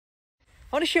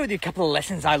I want to share with you a couple of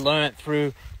lessons I learned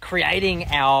through creating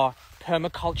our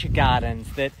permaculture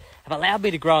gardens that have allowed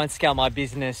me to grow and scale my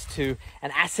business to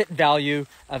an asset value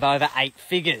of over 8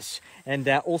 figures and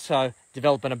also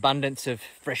develop an abundance of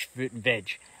fresh fruit and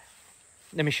veg.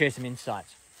 Let me share some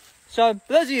insights. So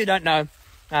for those of you who don't know,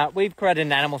 we've created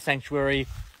an animal sanctuary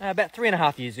about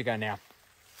 3.5 years ago now.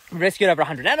 We rescued over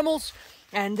 100 animals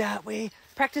and we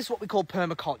practice what we call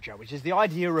permaculture, which is the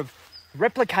idea of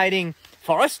replicating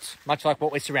forests, much like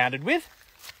what we're surrounded with,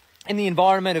 in the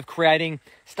environment of creating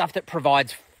stuff that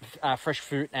provides fresh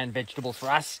fruit and vegetables for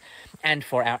us and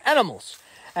for our animals.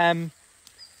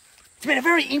 It's been a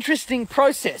very interesting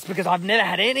process because I've never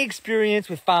had any experience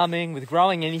with farming, with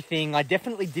growing anything. I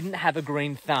definitely didn't have a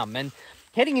green thumb. And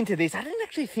heading into this, I didn't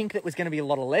actually think there was going to be a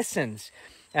lot of lessons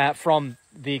from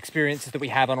the experiences that we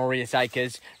have on Aureus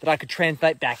Acres that I could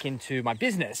translate back into my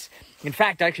business. In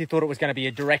fact, I actually thought it was going to be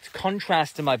a direct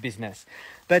contrast to my business,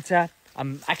 but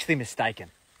I'm actually mistaken.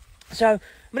 So I'm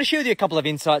going to share with you a couple of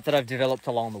insights that I've developed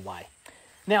along the way.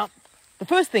 Now, the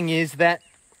first thing is that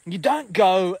you don't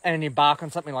go and embark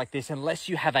on something like this unless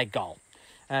you have a goal.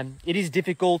 It is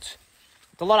difficult.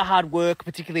 It's a lot of hard work,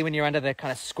 particularly when you're under the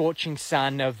kind of scorching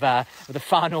sun of the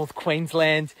far north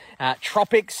Queensland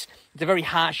tropics. It's a very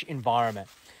harsh environment.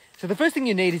 So the first thing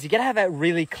you need is you got to have a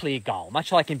really clear goal,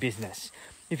 much like in business.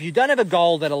 If you don't have a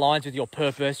goal that aligns with your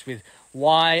purpose, with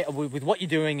what you're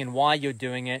doing and why you're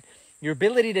doing it, your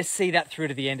ability to see that through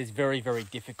to the end is very, very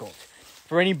difficult.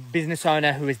 For any business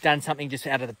owner who has done something just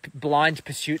out of the blind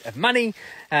pursuit of money,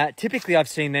 typically I've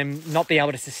seen them not be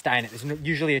able to sustain it. There's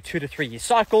usually a 2 to 3 year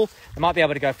cycle. They might be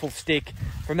able to go full stick.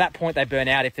 From that point, they burn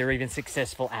out if they're even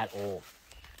successful at all.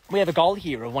 We have a goal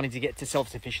here of wanting to get to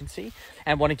self-sufficiency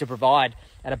and wanting to provide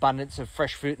an abundance of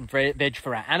fresh fruit and veg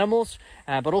for our animals,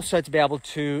 but also to be able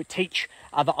to teach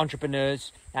other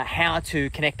entrepreneurs how to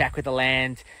connect back with the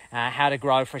land, how to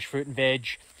grow fresh fruit and veg,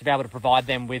 to be able to provide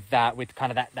them with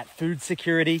kind of that food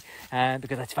security,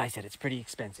 because let's face it, it's pretty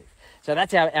expensive. So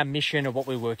that's our mission of what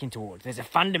we're working towards. There's a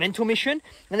fundamental mission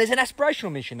and there's an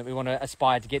aspirational mission that we want to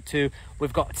aspire to get to.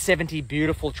 We've got 70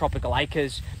 beautiful tropical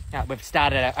acres. We've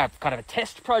started a kind of a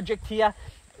test project here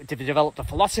to develop the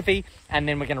philosophy, and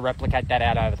then we're going to replicate that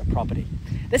out over the property.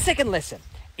 The second lesson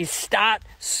is start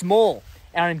small.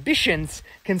 Our ambitions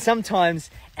can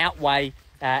sometimes outweigh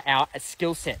our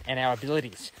skill set and our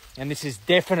abilities. And this is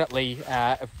definitely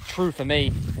true for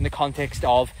me in the context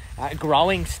of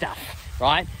growing stuff,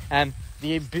 right?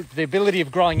 The ability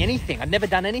of growing anything. I've never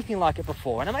done anything like it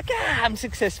before. And I'm like, I'm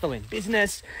successful in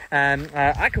business.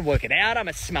 I can work it out. I'm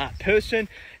a smart person.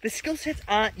 The skill sets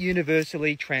aren't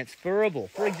universally transferable.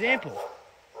 For example,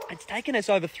 it's taken us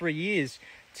over 3 years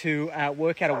to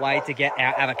work out a way to get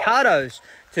our avocados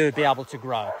to be able to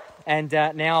grow. And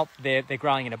now they're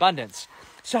growing in abundance.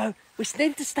 So we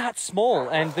needed to start small.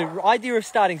 And the idea of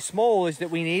starting small is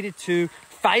that we needed to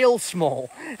fail small,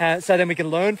 so then we can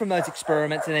learn from those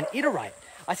experiments and then iterate.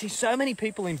 I see so many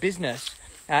people in business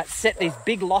set these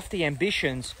big lofty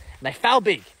ambitions and they fail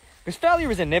big, because failure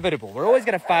is inevitable. We're always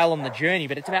going to fail on the journey,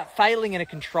 but it's about failing in a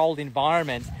controlled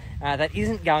environment that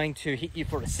isn't going to hit you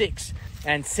for a 6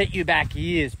 and set you back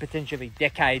years, potentially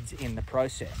decades in the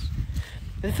process.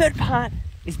 The third part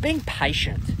is being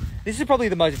patient. This is probably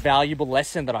the most valuable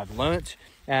lesson that I've learnt.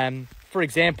 For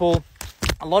example,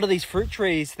 a lot of these fruit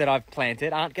trees that I've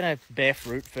planted aren't going to bear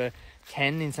fruit for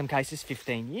 10, in some cases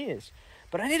 15 years.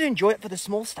 But I need to enjoy it for the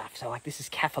small stuff. So like this is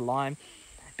kaffir lime,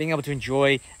 being able to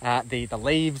enjoy the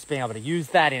leaves, being able to use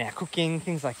that in our cooking,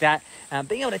 things like that.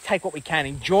 Being able to take what we can,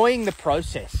 enjoying the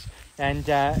process, and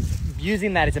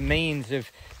using that as a means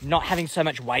of not having so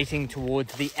much waiting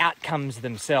towards the outcomes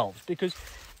themselves. Because,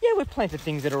 yeah, we've planted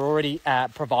things that are already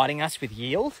providing us with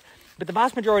yield, but the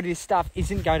vast majority of stuff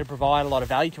isn't going to provide a lot of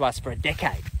value to us for a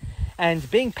decade. And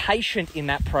being patient in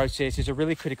that process is a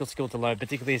really critical skill to learn,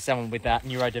 particularly as someone with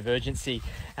neurodivergency.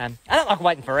 I don't like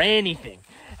waiting for anything.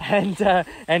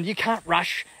 And you can't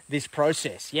rush this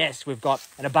process. Yes, we've got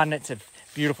an abundance of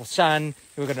beautiful sun.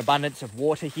 We've got an abundance of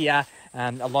water here,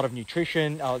 a lot of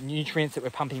nutrients that we're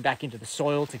pumping back into the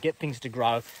soil to get things to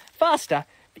grow faster.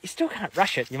 But you still can't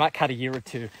rush it. You might cut a year or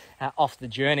two off the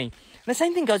journey. And the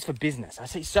same thing goes for business. I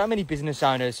see so many business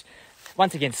owners,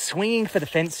 once again, swinging for the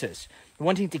fences,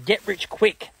 wanting to get rich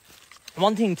quick,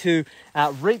 wanting to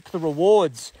reap the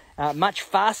rewards much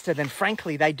faster than,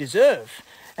 frankly, they deserve.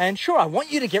 And sure, I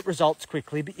want you to get results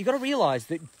quickly, but you've got to realize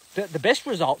that the best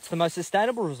results, the most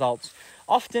sustainable results,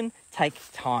 often take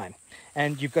time.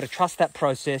 And you've got to trust that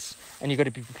process, and you've got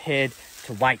to be prepared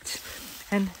to wait.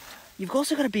 And you've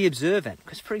also got to be observant,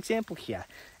 because, for example, here,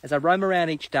 as I roam around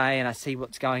each day and I see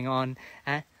what's going on,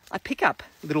 I pick up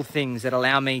little things that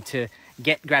allow me to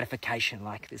get gratification,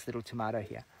 like this little tomato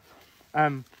here.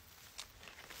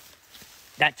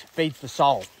 That feeds the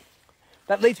soul.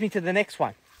 That leads me to the next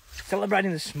one,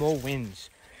 celebrating the small wins.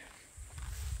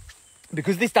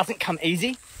 Because this doesn't come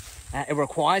easy. It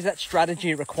requires that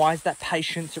strategy, it requires that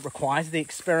patience, it requires the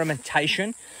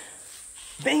experimentation.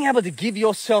 Being able to give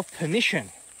yourself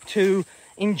permission to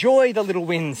enjoy the little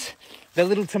wins, the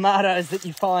little tomatoes that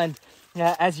you find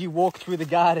as you walk through the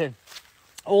garden.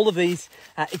 All of these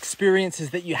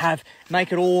experiences that you have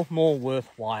make it all more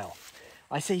worthwhile.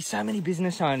 I see so many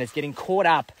business owners getting caught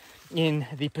up in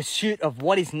the pursuit of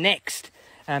what is next.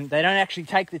 They don't actually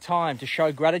take the time to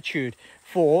show gratitude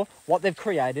for what they've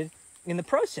created in the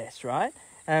process, right?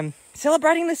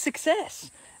 Celebrating the success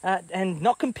and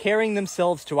not comparing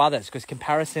themselves to others, because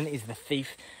comparison is the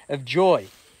thief of joy.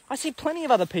 I see plenty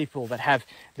of other people that have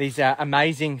these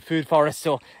amazing food forests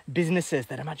or businesses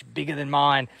that are much bigger than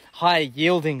mine, higher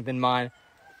yielding than mine.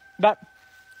 But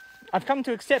I've come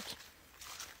to accept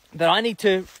that I need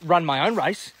to run my own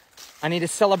race. I need to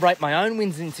celebrate my own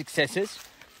wins and successes.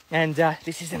 And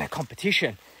this isn't a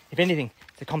competition. If anything,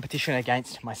 it's a competition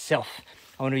against myself.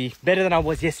 I want to be better than I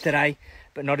was yesterday,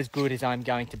 but not as good as I'm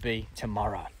going to be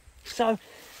tomorrow. So, a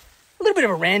little bit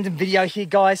of a random video here,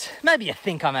 guys. Maybe you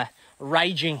think I'm a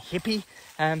raging hippie,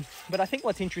 but I think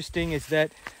what's interesting is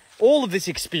that all of this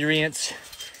experience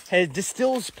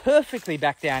distills perfectly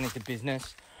back down into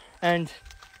business. And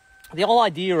the whole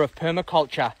idea of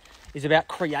permaculture is about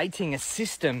creating a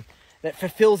system that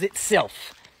fulfills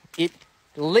itself. It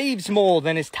leaves more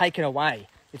than is taken away.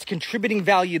 It's contributing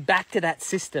value back to that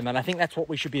system, and I think that's what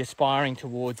we should be aspiring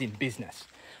towards in business.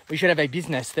 We should have a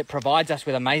business that provides us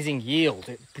with amazing yield.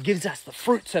 It gives us the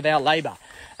fruits of our labour,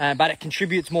 but it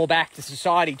contributes more back to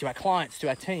society, to our clients, to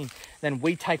our team, than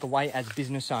we take away as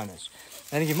business owners.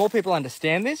 I think if more people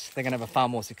understand this, they're going to have a far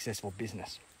more successful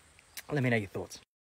business. Let me know your thoughts.